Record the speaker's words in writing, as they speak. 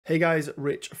Hey guys,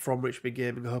 Rich from Rich Big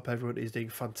Gaming. I hope everyone is doing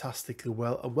fantastically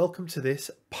well, and welcome to this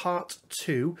part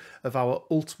 2 of our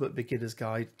Ultimate Beginner's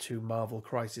Guide to Marvel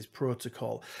Crisis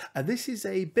Protocol. And this is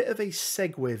a bit of a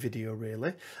segue video,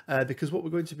 really, because what we're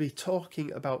going to be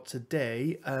talking about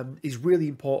today is really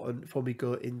important before we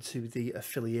go into the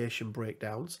affiliation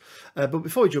breakdowns. But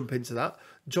before we jump into that,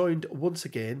 joined once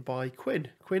again by Quinn.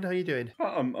 Quinn, how are you doing?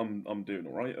 I'm doing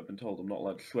all right. I've been told I'm not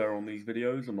allowed to swear on these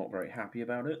videos. I'm not very happy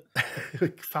about it.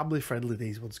 Family friendly,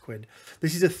 these ones, Quinn.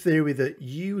 This is a theory that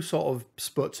you sort of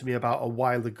spoke to me about a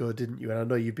while ago, didn't you? And I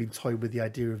know you've been toying with the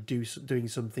idea of doing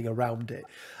something around it.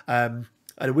 And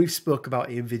we've spoke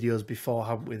about it in videos before,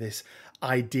 haven't we? This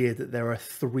idea that there are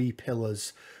 3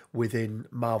 pillars within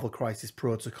Marvel Crisis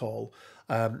Protocol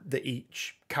that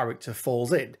each character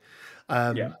falls in.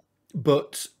 Yeah.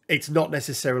 But it's not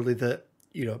necessarily that,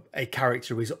 you know, a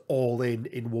character is all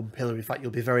in one pillar. In fact,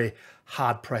 you'll be very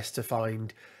hard pressed to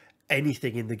find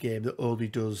anything in the game that only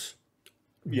does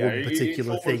one It's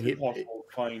particular almost thing. impossible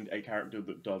to find a character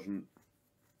that doesn't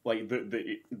like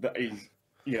that is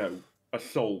a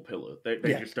soul pillar.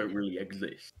 They just don't really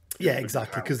exist. Yeah,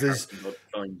 exactly. Because there's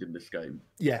defined in this game.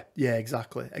 Yeah,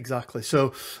 exactly.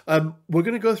 So we're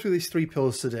going to go through these 3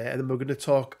 pillars today, and then we're going to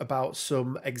talk about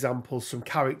some examples, some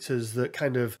characters that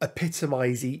kind of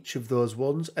epitomize each of those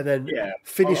ones, and then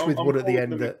finish with one at the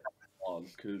end that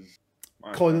because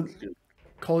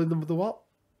calling them the what?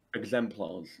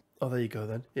 Exemplars. Oh, there you go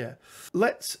then. Yeah.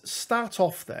 Let's start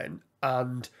off then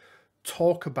and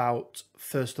talk about,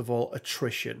 first of all,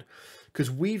 attrition,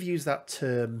 because we've used that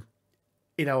term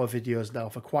in our videos now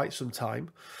for quite some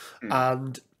time.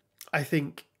 And I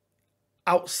think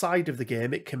outside of the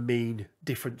game, it can mean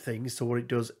different things to what it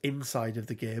does inside of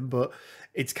the game. But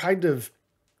it's kind of,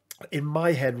 in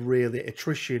my head, really,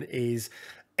 attrition is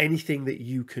anything that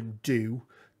you can do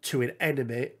to an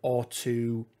enemy or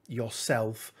to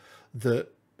yourself that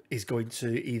is going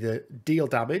to either deal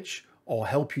damage or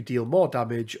help you deal more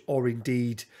damage, or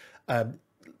indeed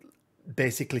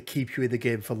basically keep you in the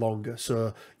game for longer.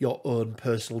 So your own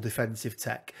personal defensive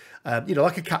tech,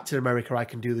 like a Captain America, I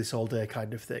can do this all day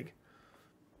kind of thing.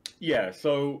 Yeah,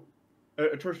 so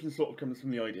attrition sort of comes from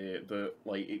the idea that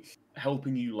it's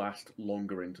helping you last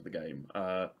longer into the game.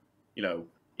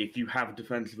 If you have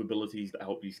defensive abilities that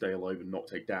help you stay alive and not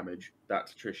take damage,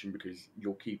 that's attrition because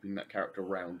you're keeping that character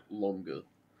around longer.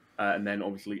 And then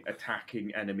obviously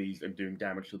attacking enemies and doing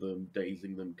damage to them,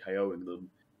 dazing them, KOing them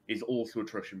is also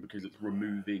attrition because it's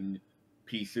removing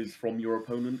pieces from your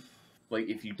opponent. Like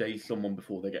if you daze someone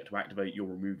before they get to activate, you're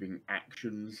removing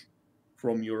actions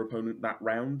from your opponent that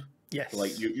round. Yes. So,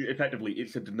 you effectively,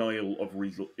 it's a denial of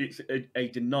resource. It's a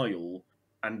denial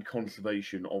and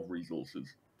conservation of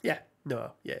resources. Yeah.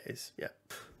 No. Yeah, it is. Yeah.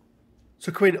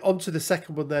 So, Quinn, on to the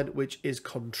second one then, which is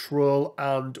control.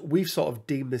 And we've sort of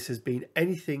deemed this as being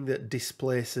anything that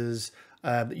displaces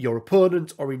your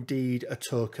opponent, or indeed a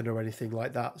token or anything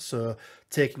like that. So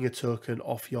taking a token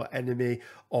off your enemy,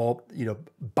 or,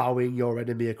 bowing your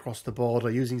enemy across the board,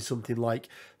 or using something like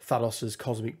Thanos'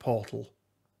 cosmic portal.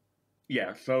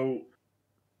 Yeah, so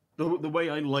the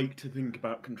way I like to think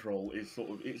about control is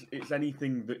sort of, it's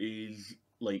anything that is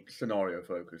scenario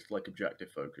focused,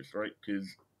 objective focused, right? Because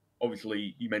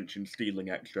obviously you mentioned stealing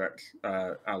extracts,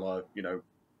 a la,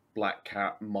 Black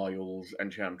Cat, Miles,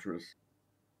 Enchantress.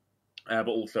 But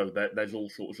also there's all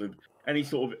sorts of, any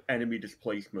sort of enemy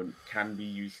displacement can be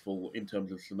useful in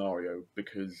terms of scenario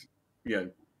because,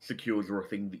 secures are a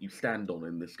thing that you stand on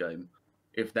in this game.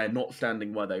 If they're not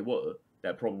standing where they were,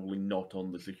 they're probably not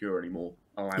on the secure anymore,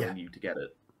 allowing you to get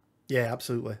it. Yeah,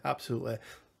 absolutely.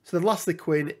 So then lastly,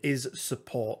 Quinn, is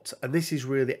support. And this is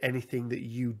really anything that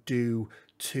you do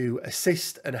to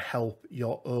assist and help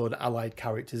your own allied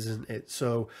characters, isn't it?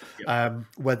 So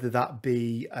whether that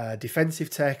be defensive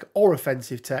tech or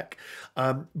offensive tech,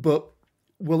 but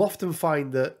we'll often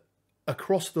find that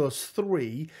across those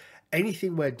 3,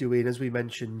 anything we're doing, as we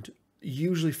mentioned,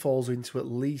 usually falls into at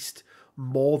least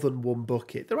more than one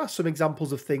bucket. There are some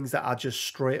examples of things that are just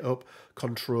straight up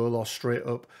control or straight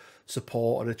up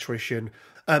support and attrition.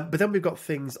 But then we've got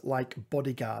things like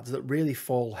bodyguards that really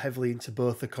fall heavily into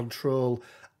both the control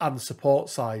and support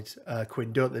side,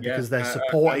 Quinn, don't they? Because they're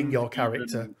supporting your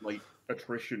character. Even,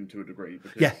 attrition to a degree,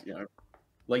 because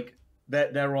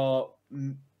there are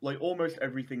almost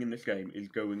everything in this game is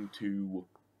going to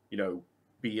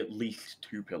be at least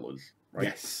 2 pillars, right?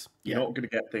 Yes. You're not going to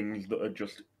get things that are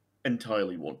just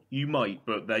entirely one. You might,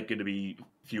 but they're going to be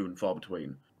few and far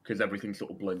between because everything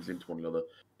sort of blends into one another.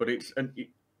 But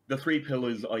the 3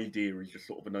 pillars idea is just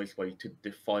sort of a nice way to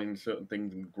define certain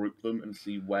things and group them and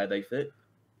see where they fit.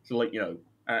 So,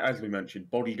 as we mentioned,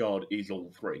 bodyguard is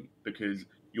all 3 because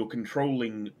you're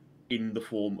controlling in the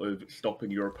form of stopping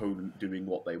your opponent doing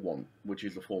what they want, which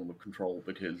is a form of control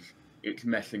because it's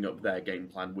messing up their game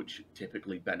plan, which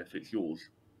typically benefits yours.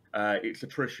 It's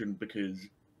attrition because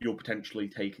you're potentially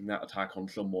taking that attack on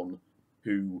someone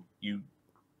who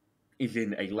is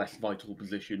in a less vital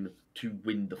position to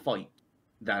win the fight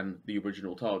than the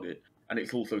original target. And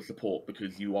it's also support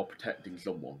because you are protecting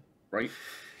someone, right?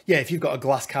 Yeah, if you've got a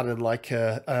glass cannon like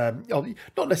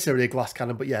not necessarily a glass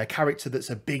cannon, but yeah, a character that's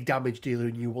a big damage dealer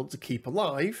and you want to keep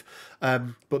alive,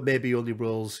 but maybe only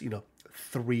rolls,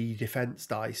 3 defense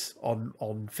dice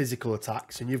on physical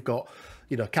attacks, and you've got,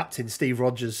 Captain Steve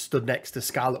Rogers stood next to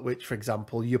Scarlet Witch, for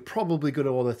example, you're probably going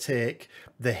to want to take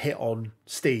the hit on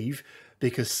Steve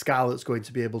because Scarlet's going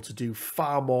to be able to do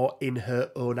far more in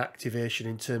her own activation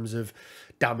in terms of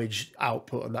damage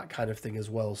output and that kind of thing as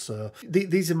well. So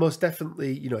these are most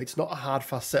definitely, it's not a hard,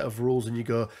 fast set of rules and you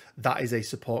go, that is a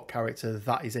support character,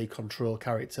 that is a control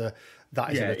character,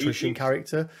 that is an attrition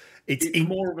character. It's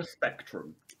more of a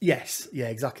spectrum. Yes, yeah,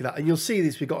 exactly that. And you'll see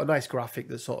this, we've got a nice graphic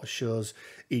that sort of shows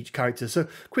each character. So,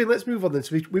 Quinn, let's move on then.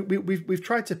 So we've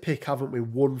tried to pick, haven't we,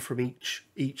 one from each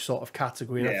sort of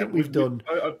category. And I think we've done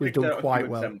quite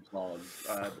well. Exemplars,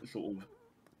 sort of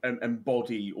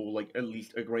embody, or like at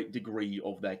least a great degree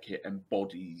of their kit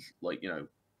embodies, like,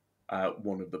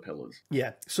 one of the pillars.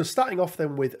 Yeah. So starting off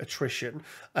then with attrition.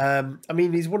 I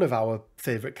mean, he's one of our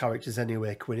favourite characters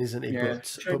anyway, Quinn, isn't he? Yeah,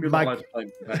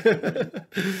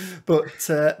 but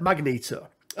Magneto.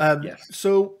 Yes.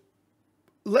 So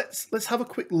let's have a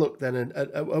quick look then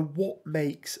at what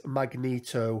makes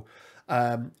Magneto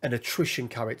an attrition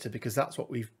character, because that's what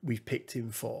we've picked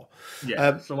him for.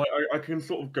 Yeah. So I can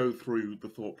sort of go through the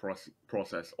thought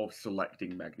process of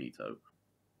selecting Magneto.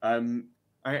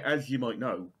 As you might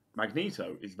know,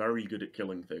 Magneto is very good at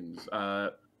killing things,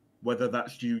 whether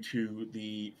that's due to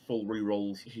the full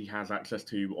rerolls he has access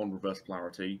to on reverse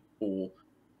polarity, or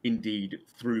indeed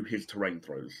through his terrain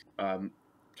throws.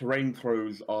 Terrain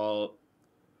throws are,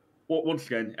 well, once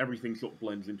again, everything sort of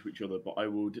blends into each other, but I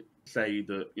would say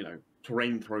that,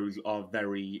 terrain throws are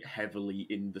very heavily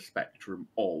in the spectrum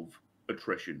of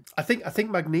attrition. I think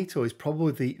Magneto is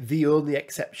probably the only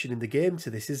exception in the game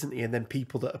to this, isn't he? And then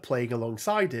people that are playing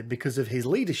alongside him, because of his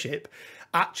leadership,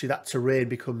 actually that terrain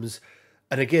becomes,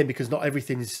 and again, because not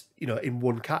everything's, in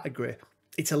one category,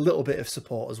 it's a little bit of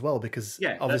support as well, because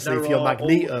obviously if you're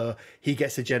Magneto, he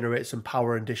gets to generate some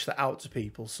power and dish that out to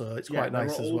people, so it's quite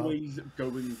nice as well. There are always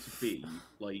going to be,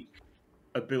 like,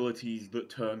 abilities that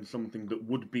turn something that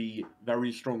would be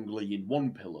very strongly in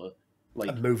one pillar, like,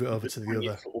 and move it over to the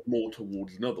other, sort of more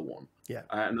towards another one. Yeah,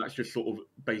 and that's just sort of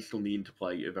based on the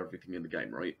interplay of everything in the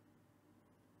game, right?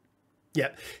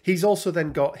 Yeah, he's also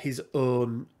then got his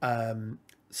own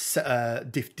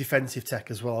defensive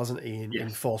tech as well, hasn't he? In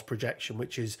force projection,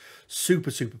 which is super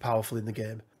powerful in the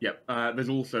game. Yep. There's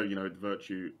also, the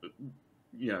virtue,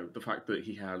 the fact that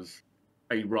he has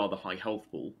a rather high health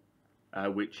pool,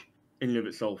 which in and of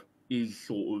itself is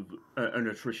sort of an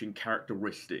attrition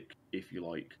characteristic, if you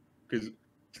like. Because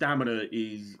stamina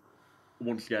is,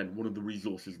 once again, one of the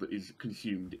resources that is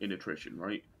consumed in attrition,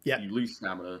 right? Yeah. You lose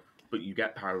stamina, but you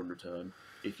get power in return.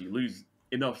 If you lose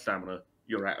enough stamina,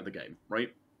 you're out of the game,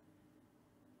 right?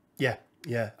 Yeah,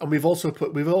 yeah. And we've also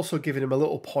given him a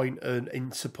little point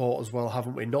in support as well,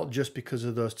 haven't we? Not just because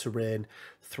of those terrain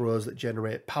throws that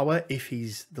generate power, if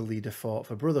he's the leader for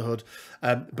Brotherhood,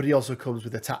 but he also comes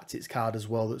with a tactics card as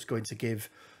well that's going to give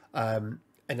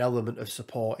an element of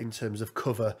support in terms of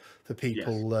cover for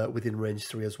people within range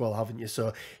 3 as well, haven't you?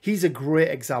 So he's a great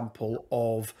example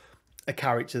of a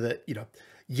character that,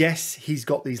 yes, he's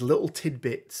got these little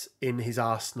tidbits in his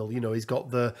arsenal. He's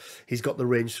got the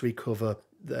range 3 cover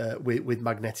with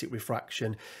magnetic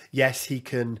refraction. Yes, he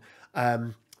can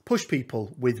push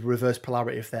people with reverse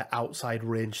polarity if they're outside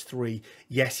range 3.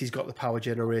 Yes, he's got the power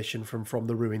generation from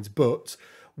the ruins, but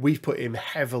we've put him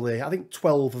heavily. I think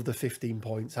 12 of the 15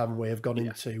 points, haven't we, have gone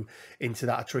into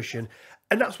that attrition,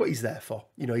 and that's what he's there for.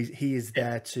 He is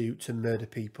there to murder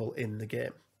people in the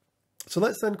game. So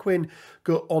let's then, Quinn,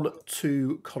 go on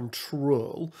to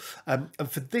control. And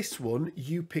for this one,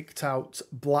 you picked out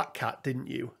Black Cat, didn't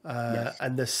you? Yes.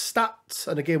 And the stats,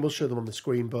 and again, we'll show them on the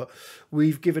screen, but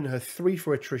we've given her 3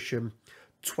 for attrition,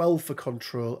 12 for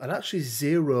control, and actually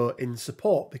 0 in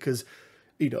support, because,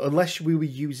 unless we were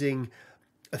using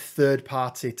a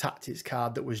third-party tactics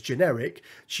card that was generic,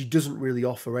 she doesn't really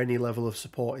offer any level of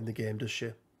support in the game, does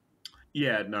she?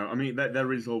 Yeah, no, I mean,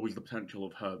 there is always the potential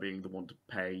of her being the one to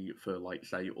pay for, like,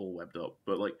 say, all webbed up.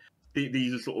 But, like,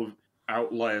 these are sort of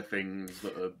outlier things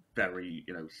that are very,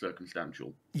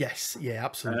 circumstantial. Yes, yeah,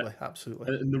 absolutely,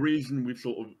 absolutely. And the reason we've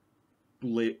sort of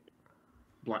split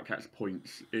Black Cat's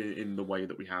points in the way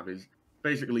that we have is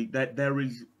basically that there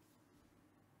is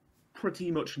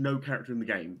pretty much no character in the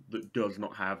game that does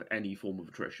not have any form of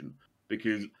attrition,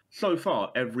 because so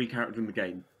far every character in the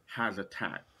game has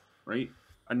attack, right?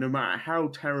 And no matter how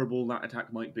terrible that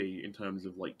attack might be in terms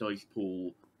of like dice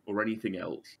pool or anything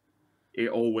else, it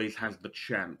always has the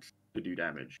chance to do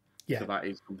damage. Yeah. So that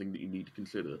is something that you need to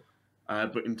consider.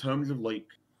 But in terms of like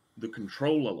the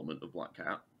control element of Black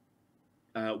Cat,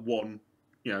 one,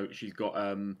 she's got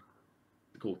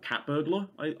called Cat Burglar.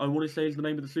 I want to say is the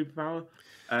name of the superpower.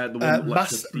 The one that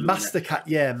lets her steal Master Cat,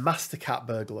 Master Cat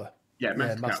Burglar. Yeah,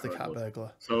 Master Cat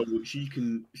Burglar. So she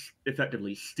can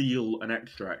effectively steal an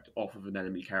extract off of an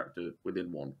enemy character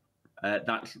within one.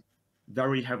 That's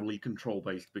very heavily control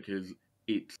based because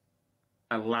it's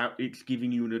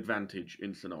giving you an advantage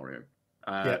in scenario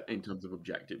in terms of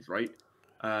objectives, right?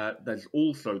 There's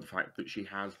also the fact that she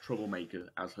has Troublemaker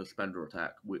as her spender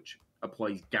attack, which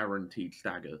applies guaranteed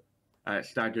stagger.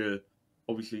 Stagger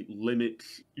obviously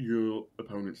limits your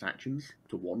opponent's actions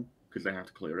to one, because they have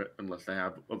to clear it unless they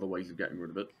have other ways of getting rid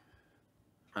of it,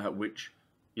 which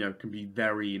can be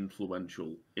very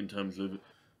influential in terms of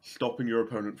stopping your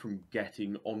opponent from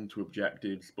getting onto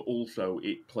objectives, but also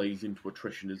it plays into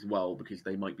attrition as well, because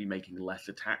they might be making less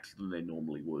attacks than they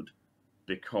normally would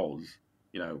because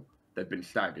they've been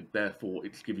staggered. Therefore,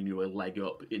 it's giving you a leg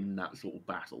up in that sort of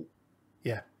battle.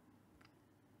 Yeah.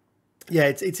 Yeah,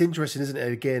 it's interesting, isn't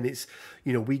it? Again, it's,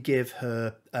 we give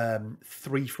her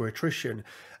 3 for attrition,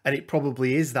 and it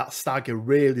probably is that stagger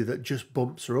really that just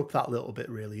bumps her up that little bit,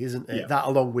 really, isn't it? Yeah. That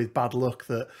along with bad luck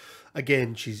that,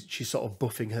 again, she's sort of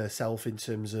buffing herself in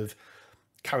terms of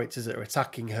characters that are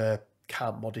attacking her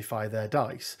can't modify their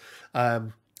dice.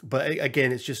 But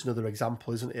again, it's just another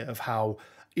example, isn't it, of how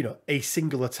a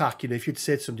single attack, if you'd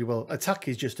say to somebody, well, attack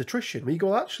is just attrition. Well, you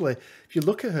go, actually, if you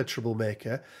look at her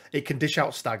Troublemaker, it can dish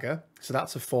out stagger. So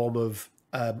that's a form of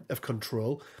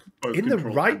control. In the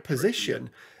right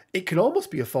position, it can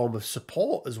almost be a form of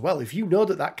support as well. If you know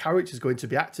that character is going to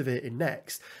be activating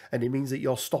next, and it means that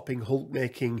you're stopping Hulk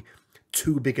making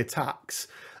 2 big attacks,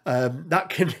 that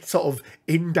can sort of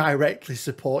indirectly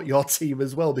support your team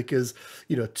as well, because,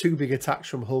 2 big attacks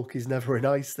from Hulk is never a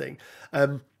nice thing.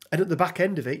 And at the back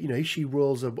end of it, if she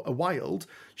rolls a wild,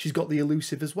 she's got the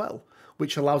elusive as well,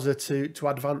 which allows her to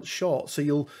advance short. So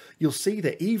you'll see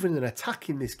that even an attack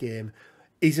in this game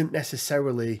isn't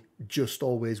necessarily just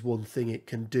always one thing. It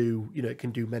can do, it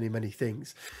can do many, many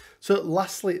things. So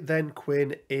lastly then,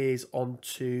 Quinn, is on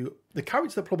to the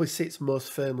character that probably sits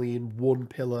most firmly in one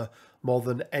pillar more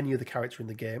than any other character in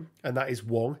the game, and that is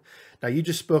Wong. Now, you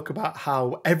just spoke about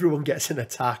how everyone gets an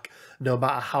attack no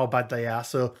matter how bad they are.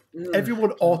 So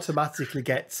everyone automatically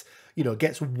gets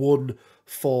 1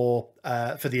 for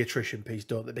the attrition piece,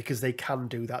 don't they? Because they can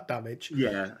do that damage.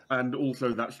 Yeah, and also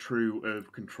that's true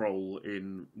of control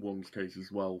in Wong's case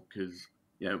as well, because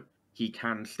he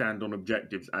can stand on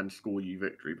objectives and score you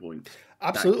victory points.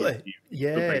 Absolutely,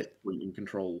 the base point in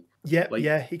control.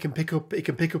 Yeah, he can pick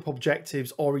up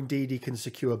objectives, or indeed he can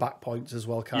secure back points as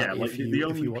well, can't he? Yeah, like the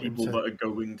only people that are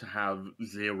going to have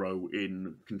 0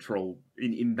 in control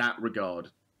in that regard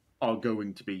are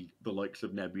going to be the likes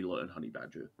of Nebula and Honey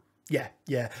Badger.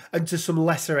 Yeah. And to some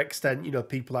lesser extent,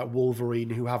 people like Wolverine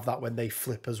who have that when they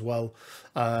flip as well.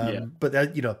 But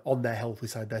they're, on their healthy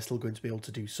side, they're still going to be able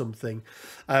to do something.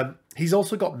 He's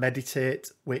also got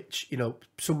Meditate, which,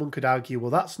 someone could argue,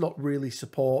 well, that's not really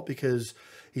support because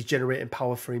he's generating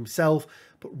power for himself.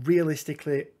 But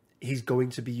realistically, he's going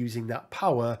to be using that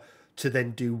power to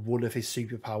then do one of his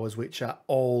superpowers, which are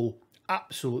all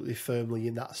absolutely firmly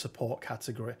in that support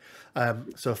category.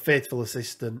 So Faithful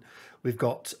Assistant, we've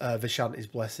got Vishanti's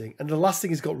Blessing, and the last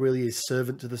thing he's got really is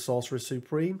Servant to the Sorcerer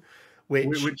Supreme,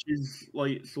 which is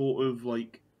like sort of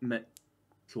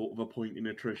a point in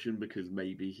attrition, because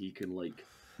maybe he can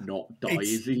not die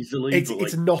as easily.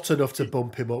 It's not enough to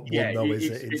bump him up one, though, is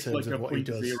it? In it's terms of what he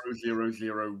does,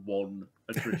 0.0001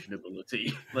 attrition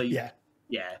ability. Yeah.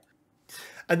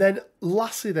 And then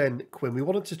lastly then, Quinn, we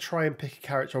wanted to try and pick a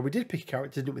character, or we did pick a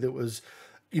character, didn't we, that was,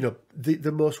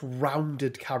 the most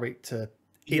rounded character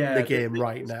in the game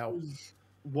right now.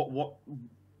 What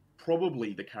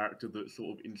probably the character that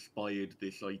sort of inspired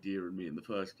this idea in me in the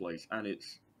first place, and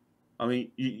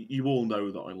you all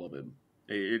know that I love him.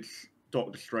 It's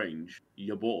Doctor Strange,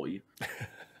 your boy.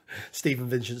 Stephen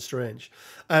Vincent Strange.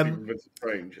 Stephen Vincent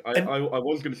Strange. I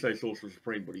was going to say Sorcerer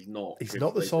Supreme, but he's not. He's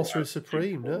not the Sorcerer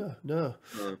Supreme, no.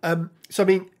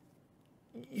 So,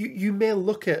 you may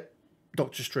look at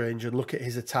Doctor Strange and look at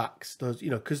his attacks, those,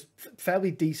 because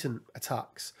fairly decent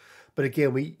attacks. But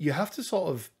again, you have to sort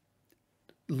of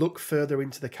look further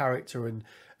into the character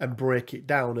and break it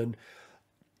down. And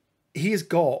he has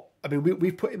got, I mean,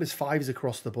 we've put him as 5s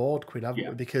across the board, Quinn, haven't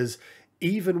we? Because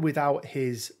even without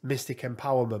his Mystic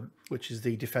Empowerment, which is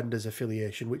the Defender's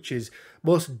affiliation, which is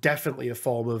most definitely a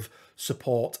form of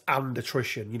support and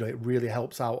attrition, you know, it really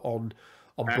helps out on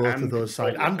both of those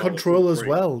sides. And control as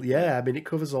well. Yeah, I mean, it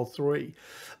covers all 3.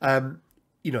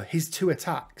 You know, his 2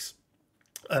 attacks,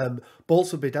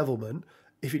 Bolts of Bedevilment,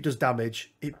 if it does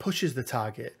damage, it pushes the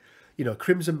target. You know,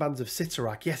 Crimson Bands of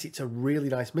Sitarak, yes, it's a really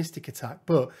nice Mystic attack,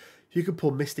 but if you can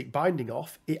pull Mystic Binding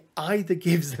off, it either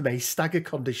gives them a stagger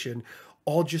condition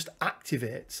or just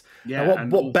activates. Yeah, now,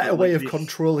 what better way of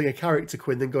controlling a character,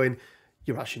 Quinn, than going,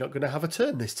 you're actually not going to have a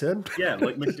turn this turn? Yeah,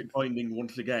 like Mystic Binding,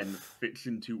 once again, fits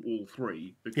into all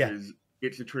 3 because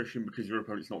it's attrition because your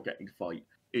opponent's not getting to fight.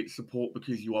 It's support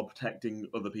because you are protecting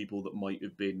other people that might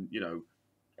have been, you know,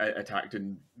 attacked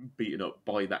and beaten up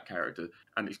by that character.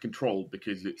 And it's control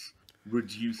because it's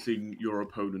reducing your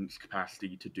opponent's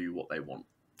capacity to do what they want.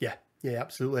 Yeah,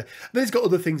 absolutely. Then he's got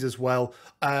other things as well.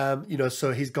 You know,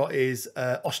 so he's got his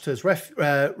Oshter's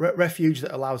Refuge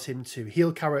that allows him to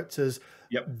heal characters.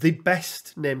 The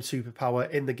best named superpower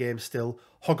in the game still,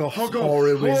 Hoggoth's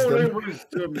Hoary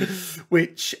Wisdom,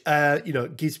 which, you know,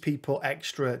 gives people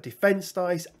extra defense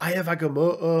dice. Aya of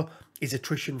Agamotto is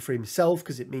attrition for himself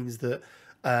because it means that,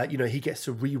 you know, he gets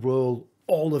to re-roll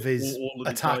all of his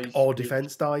attack or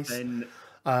defense dice. Then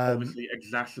obviously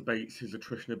exacerbates his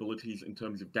attrition abilities in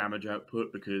terms of damage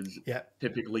output because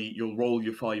typically you'll roll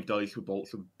your 5 dice with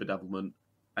Bolts of Bedevilment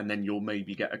and then you'll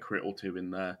maybe get a crit or 2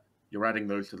 in there. You're adding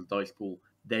those to the dice pool,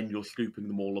 then you're scooping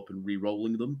them all up and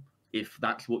re-rolling them if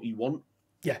that's what you want.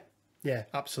 Yeah,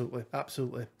 absolutely.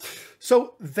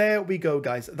 So there we go,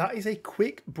 guys. That is a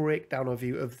quick breakdown of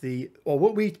you of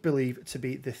what we believe to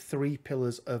be the 3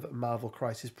 pillars of Marvel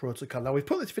Crisis Protocol. Now, we've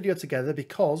put this video together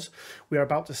because we are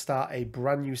about to start a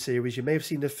brand new series. You may have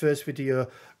seen the first video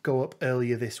go up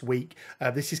earlier this week.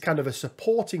 This is kind of a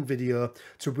supporting video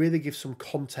to really give some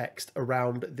context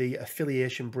around the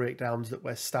affiliation breakdowns that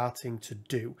we're starting to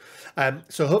do.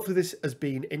 So hopefully this has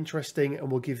been interesting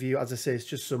and will give you, as I say, it's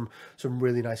just some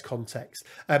really nice context.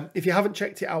 If you haven't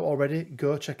checked it out already,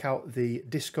 go check out the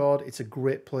Discord. It's a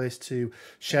great place to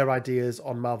share ideas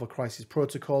on Marvel Crisis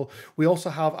Protocol. We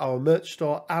also have our merch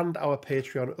store and our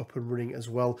Patreon up and running as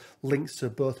well. Links to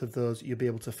both of those you'll be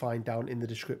able to find down in the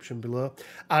description below.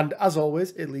 And as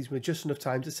always, it leaves me just enough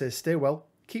time to say stay well,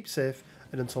 keep safe,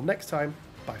 and until next time,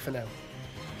 bye for now.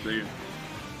 See you.